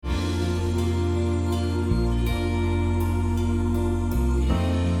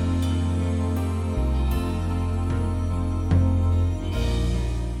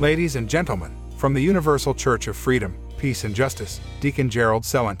Ladies and gentlemen, from the Universal Church of Freedom, Peace and Justice, Deacon Gerald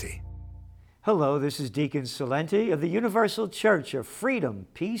Celente. Hello, this is Deacon Celente of the Universal Church of Freedom,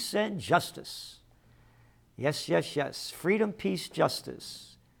 Peace and Justice. Yes. Freedom, peace,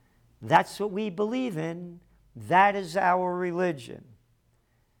 justice. That's what we believe in. That is our religion.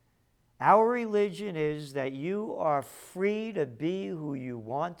 Our religion is that you are free to be who you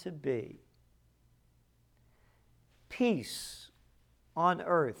want to be. Peace on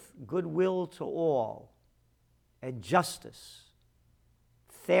earth, goodwill to all, and justice,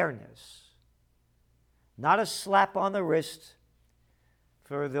 fairness. Not a slap on the wrist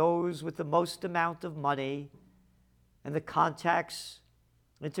for those with the most amount of money and the contacts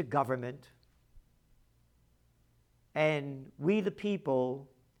into government. And we, the people,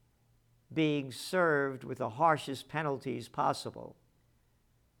 being served with the harshest penalties possible.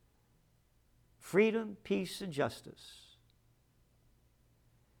 Freedom, peace, and justice.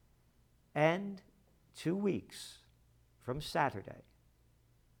 And 2 weeks from Saturday,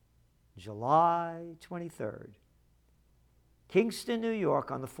 July 23rd, Kingston, New York,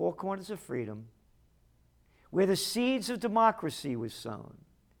 on the Four Corners of Freedom, where the seeds of democracy was sown,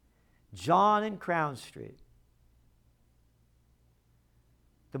 John and Crown Street,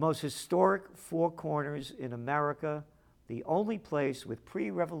 the most historic Four Corners in America, the only place with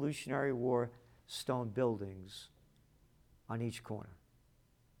pre-Revolutionary War stone buildings on each corner.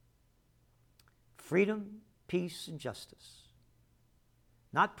 Freedom, peace, and justice.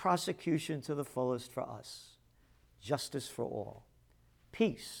 Not prosecution to the fullest for us. Justice for all.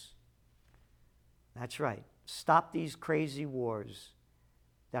 Peace. That's right. Stop these crazy wars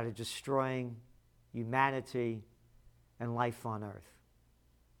that are destroying humanity and life on earth.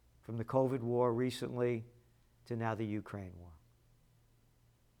 From the COVID war recently to now the Ukraine war.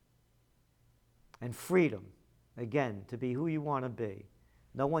 And freedom, again, to be who you want to be.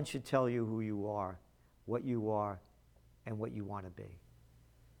 No one should tell you who you are, and what you want to be.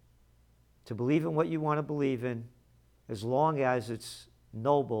 To believe in what you want to believe in, as long as it's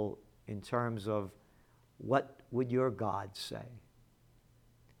noble in terms of what would your God say.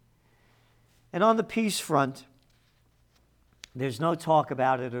 And on the peace front, there's no talk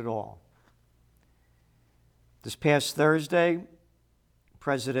about it at all. This past Thursday,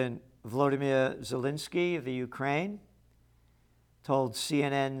 President Volodymyr Zelensky of the Ukraine told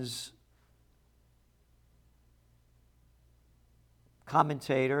CNN's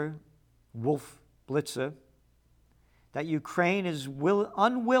commentator, Wolf Blitzer, that Ukraine is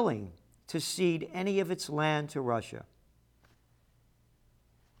unwilling to cede any of its land to Russia.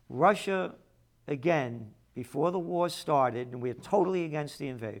 Russia, again, before the war started, and we're totally against the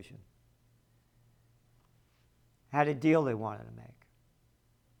invasion, had a deal they wanted to make.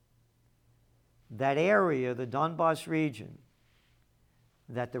 That area, the Donbas region,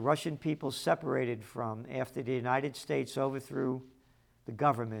 that the Russian people separated from after the United States overthrew the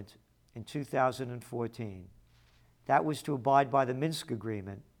government in 2014. That was to abide by the Minsk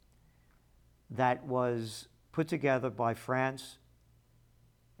Agreement that was put together by France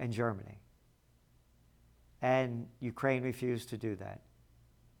and Germany. And Ukraine refused to do that.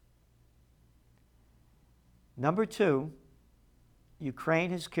 Number two,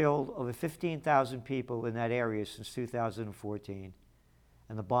 Ukraine has killed over 15,000 people in that area since 2014.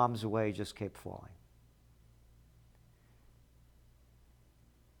 And the bombs away just kept falling.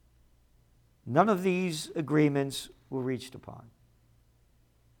 None of these agreements were reached upon.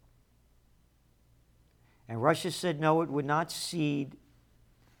 And Russia said no, it would not cede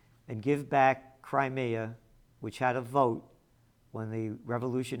and give back Crimea, which had a vote when the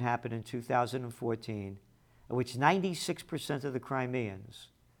revolution happened in 2014, in which 96% of the Crimeans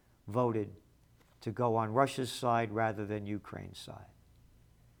voted to go on Russia's side rather than Ukraine's side.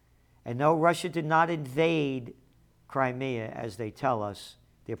 And no, Russia did not invade Crimea, as they tell us.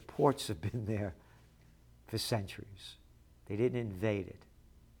 Their ports have been there for centuries. They didn't invade it.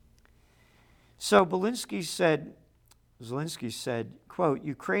 So Zelensky said, quote,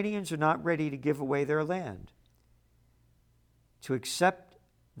 Ukrainians are not ready to give away their land, to accept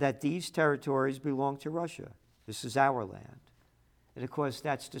that these territories belong to Russia. This is our land. And of course,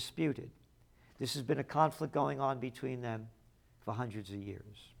 that's disputed. This has been a conflict going on between them for hundreds of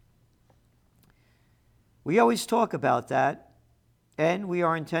years. We always talk about that, and we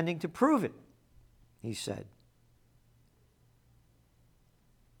are intending to prove it, he said.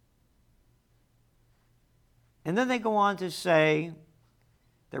 And then they go on to say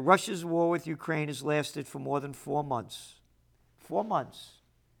that Russia's war with Ukraine has lasted for more than 4 months. 4 months.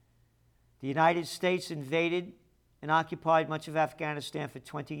 The United States invaded and occupied much of Afghanistan for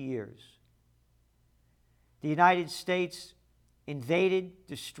 20 years. The United States invaded,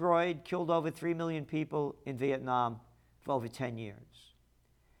 destroyed, killed over 3 million people in Vietnam for over 10 years.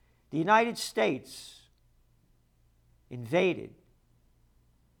 The United States invaded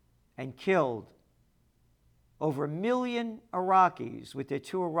and killed over 1 million Iraqis with their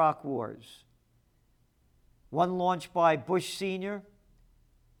 2 Iraq wars, one launched by Bush Sr.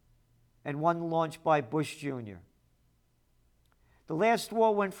 and one launched by Bush Jr. The last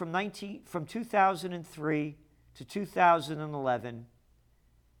war went from 2003 to 2011,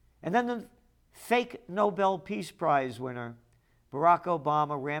 and then the fake Nobel Peace Prize winner, Barack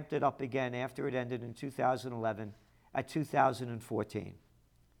Obama, ramped it up again after it ended in 2011 at 2014.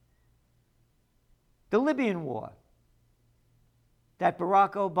 The Libyan War, that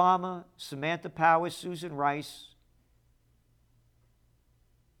Barack Obama, Samantha Power, Susan Rice,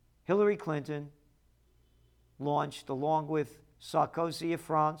 Hillary Clinton launched along with Sarkozy of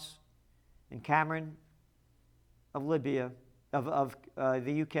France and Cameron of Libya, of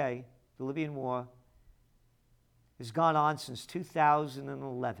the UK, the Libyan War, has gone on since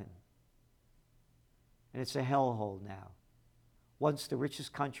 2011. And it's a hellhole now. Once the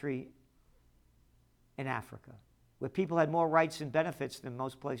richest country in Africa, where people had more rights and benefits than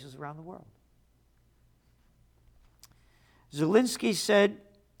most places around the world. Zelensky said,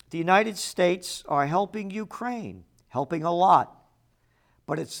 the United States are helping Ukraine, helping a lot,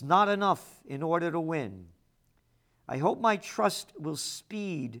 but it's not enough in order to win. I hope my trust will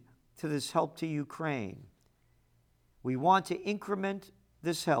speed to this help to Ukraine. We want to increment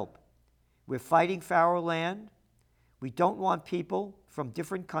this help. We're fighting for our land. We don't want people from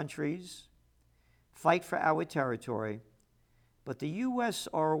different countries fight for our territory, but the U.S.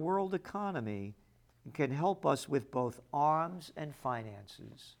 are a world economy and can help us with both arms and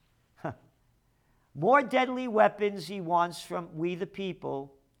finances. More deadly weapons he wants from we the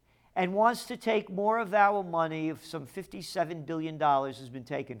people, and wants to take more of our money. Of some $57 billion has been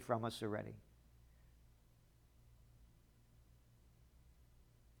taken from us already.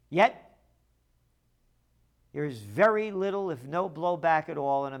 Yet, there is very little, if no blowback at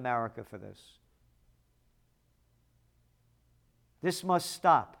all, in America for this. This must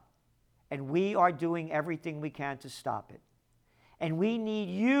stop, and we are doing everything we can to stop it. And we need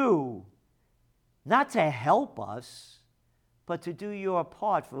you, not to help us, but to do your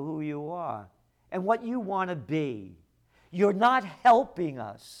part for who you are and what you want to be. You're not helping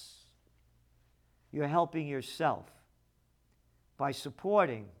us. You're helping yourself by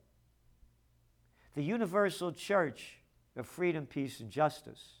supporting the Universal Church of Freedom, Peace, and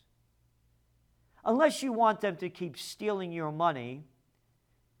Justice. Unless you want them to keep stealing your money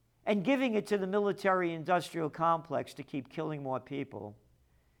and giving it to the military-industrial complex to keep killing more people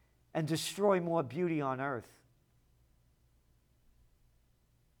and destroy more beauty on earth.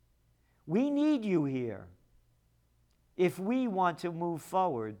 We need you here if we want to move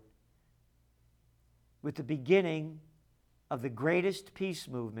forward with the beginning of the greatest peace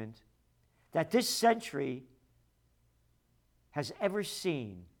movement that this century has ever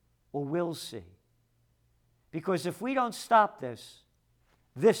seen or will see. Because if we don't stop this,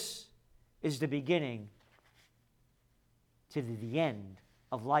 this is the beginning to the end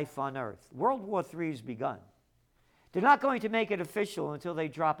of life on earth. World War III has begun. They're not going to make it official until they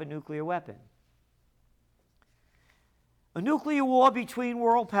drop a nuclear weapon. A nuclear war between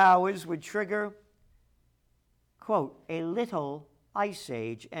world powers would trigger, quote, a little ice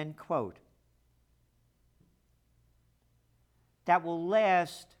age, end quote, that will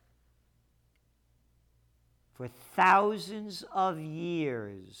last for thousands of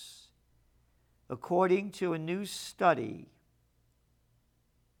years, according to a new study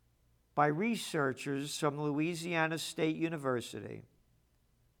by researchers from Louisiana State University.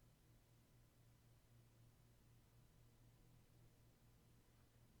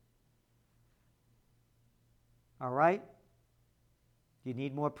 All right? You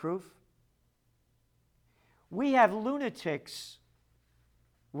need more proof? We have lunatics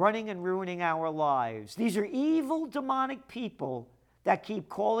running and ruining our lives. These are evil, demonic people that keep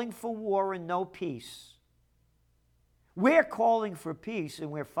calling for war and no peace. We're calling for peace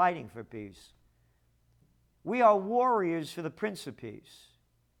and we're fighting for peace. We are warriors for the Prince of Peace.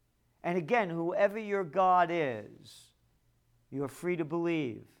 And again, whoever your God is, you are free to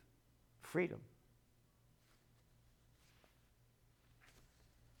believe. Freedom.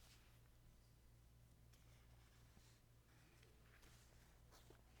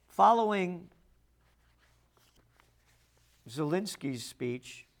 Following Zelensky's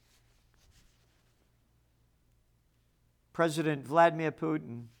speech, President Vladimir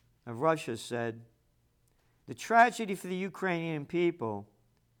Putin of Russia said, the tragedy for the Ukrainian people,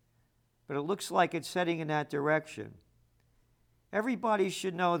 but it looks like it's heading in that direction, everybody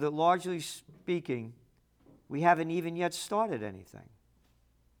should know that, largely speaking, we haven't even yet started anything.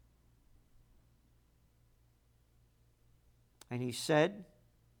 And he said,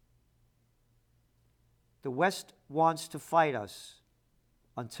 the West wants to fight us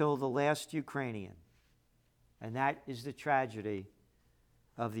until the last Ukrainian. And that is the tragedy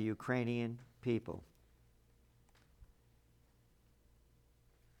of the Ukrainian people.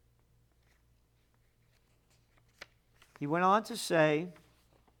 He went on to say,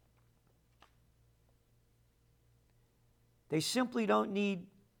 they simply don't need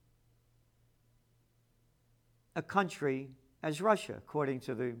a country as Russia, according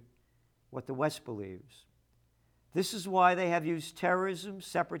to what the West believes. This is why they have used terrorism,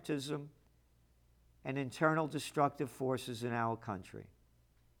 separatism, and internal destructive forces in our country.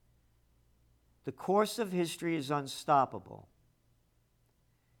 The course of history is unstoppable,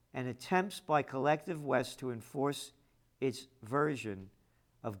 and attempts by collective West to enforce its version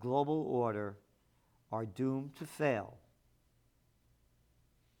of global order are doomed to fail.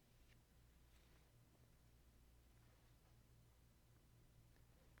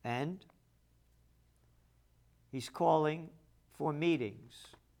 And he's calling for meetings,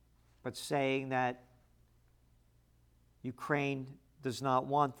 but saying that Ukraine does not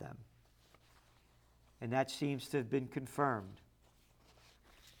want them. And that seems to have been confirmed.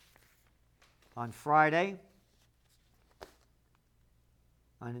 On Friday,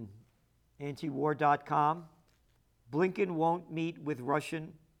 on antiwar.com, Blinken won't meet with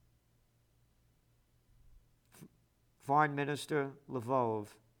Russian Foreign Minister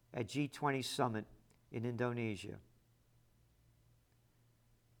Lavrov at G20 summit in Indonesia.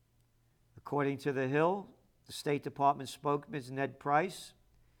 According to The Hill, the State Department spokesman Ned Price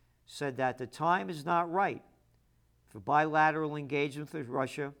said that the time is not right for bilateral engagement with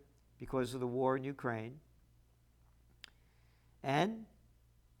Russia because of the war in Ukraine. And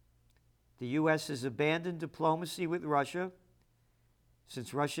the U.S. has abandoned diplomacy with Russia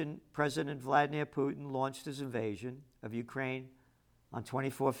since Russian President Vladimir Putin launched his invasion of Ukraine on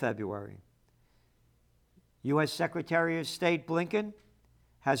 24 February. U.S. Secretary of State Blinken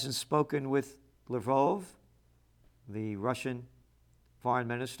hasn't spoken with Lavrov, the Russian foreign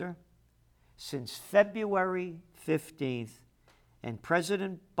minister, since February 15th, and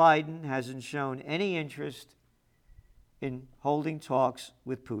President Biden hasn't shown any interest in holding talks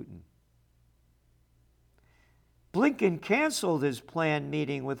with Putin. Blinken canceled his planned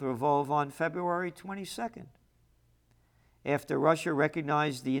meeting with Lavrov on February 22nd, after Russia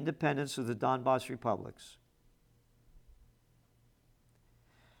recognized the independence of the Donbas republics.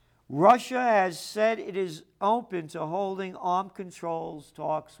 Russia has said it is open to holding armed controls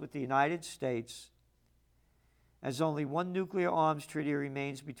talks with the United States, as only one nuclear arms treaty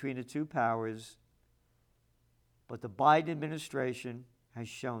remains between the two powers, but the Biden administration has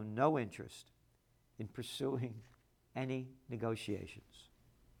shown no interest in pursuing any negotiations.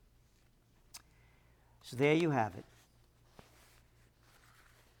 So there you have it.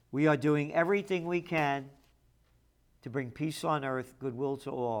 We are doing everything we can to bring peace on earth, goodwill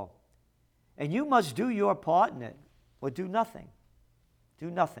to all. And you must do your part in it, or do nothing. Do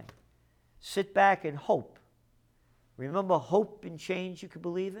nothing. Sit back and hope. Remember hope and change you could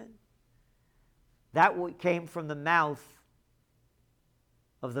believe in? That came from the mouth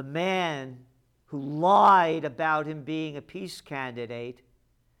of the man who lied about him being a peace candidate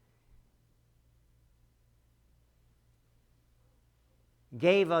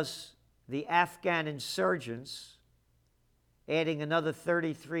gave us the Afghan insurgents, adding another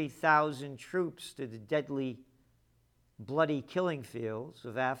 33,000 troops to the deadly, bloody killing fields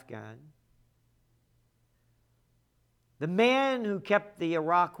of Afghan. The man who kept the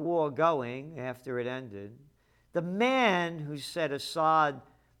Iraq war going after it ended, the man who said Assad,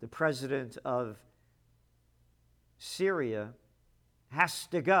 the president of Syria, has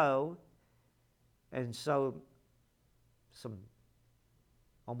to go, and so some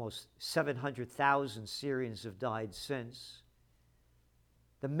almost 700,000 Syrians have died since.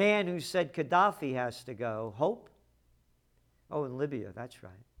 The man who said Gaddafi has to go. Hope? Oh, in Libya, that's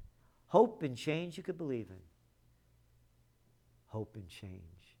right. Hope and change you could believe in. Hope and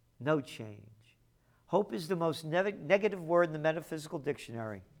change. No change. Hope is the most negative word in the metaphysical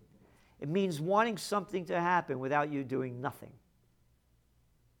dictionary. It means wanting something to happen without you doing nothing.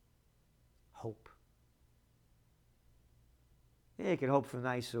 Hope. Yeah, you can hope for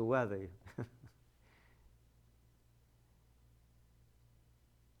nicer weather.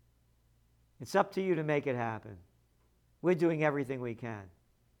 It's up to you to make it happen. We're doing everything we can.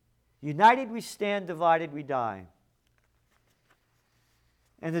 United we stand, divided we die.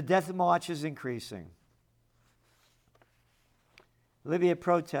 And the death march is increasing. Libya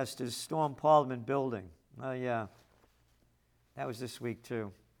protesters storm Parliament building. Oh, yeah. That was this week,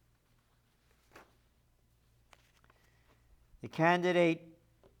 too. The candidate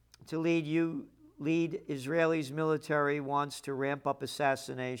to lead Israel's military wants to ramp up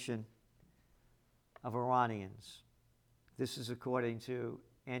assassination of Iranians. This is according to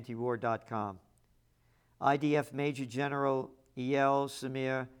antiwar.com. IDF Major General Eyal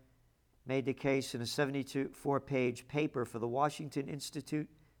Samir made the case in a 74-page paper for the Washington Institute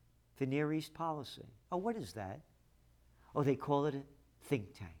for Near East Policy. Oh, what is that? Oh, they call it a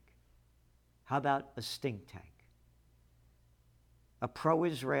think tank. How about a stink tank? A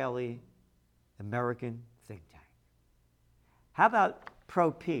pro-Israeli American think tank. How about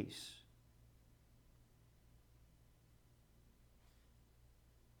pro-peace?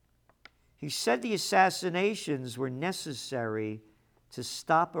 He said the assassinations were necessary to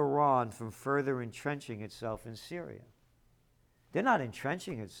stop Iran from further entrenching itself in Syria. They're not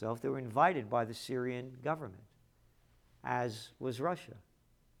entrenching itself. They were invited by the Syrian government, as was Russia.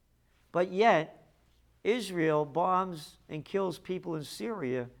 But yet, Israel bombs and kills people in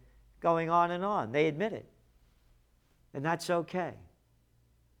Syria going on and on. They admit it. And that's okay.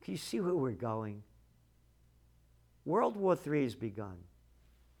 Can you see where we're going? World War III has begun.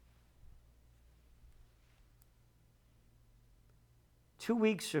 Two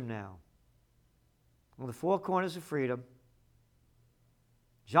weeks from now, on the Four Corners of Freedom,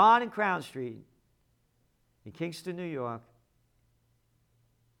 John and Crown Street in Kingston, New York,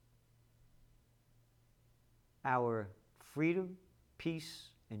 our Freedom, Peace,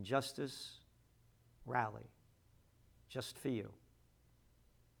 and Justice rally, just for you.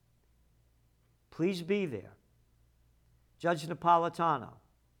 Please be there. Judge Napolitano,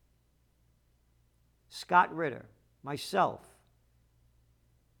 Scott Ritter, myself,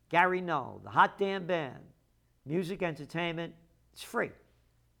 Gary Null, the Hot Damn Band, music, entertainment, it's free.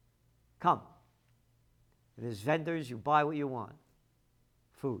 Come. There's vendors, you buy what you want.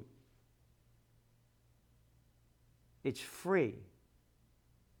 Food. It's free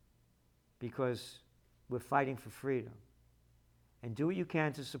because we're fighting for freedom. And do what you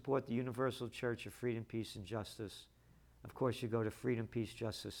can to support the Universal Church of Freedom, Peace, and Justice. Of course, you go to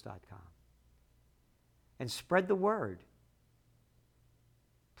freedompeacejustice.com. And spread the word.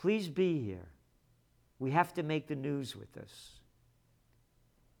 Please be here. We have to make the news with this.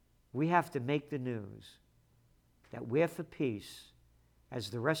 We have to make the news that we're for peace as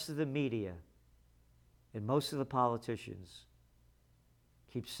the rest of the media and most of the politicians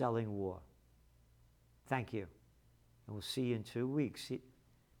keep selling war. Thank you. And we'll see you in 2 weeks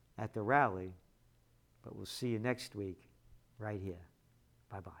at the rally, but we'll see you next week right here.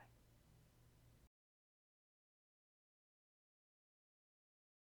 Bye-bye.